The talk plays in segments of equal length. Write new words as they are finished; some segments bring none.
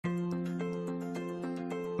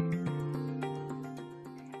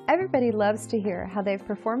Everybody loves to hear how they've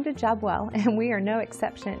performed a job well, and we are no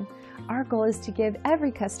exception. Our goal is to give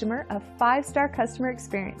every customer a 5-star customer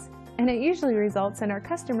experience, and it usually results in our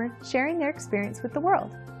customer sharing their experience with the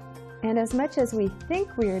world. And as much as we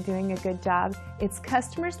think we are doing a good job, it's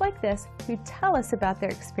customers like this who tell us about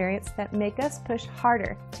their experience that make us push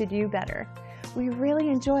harder to do better. We really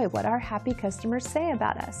enjoy what our happy customers say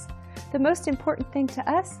about us. The most important thing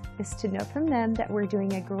to us is to know from them that we're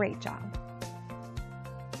doing a great job.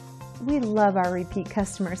 We love our repeat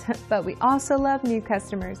customers, but we also love new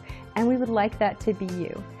customers, and we would like that to be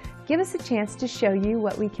you. Give us a chance to show you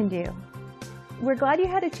what we can do. We're glad you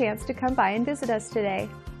had a chance to come by and visit us today.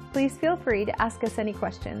 Please feel free to ask us any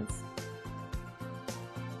questions.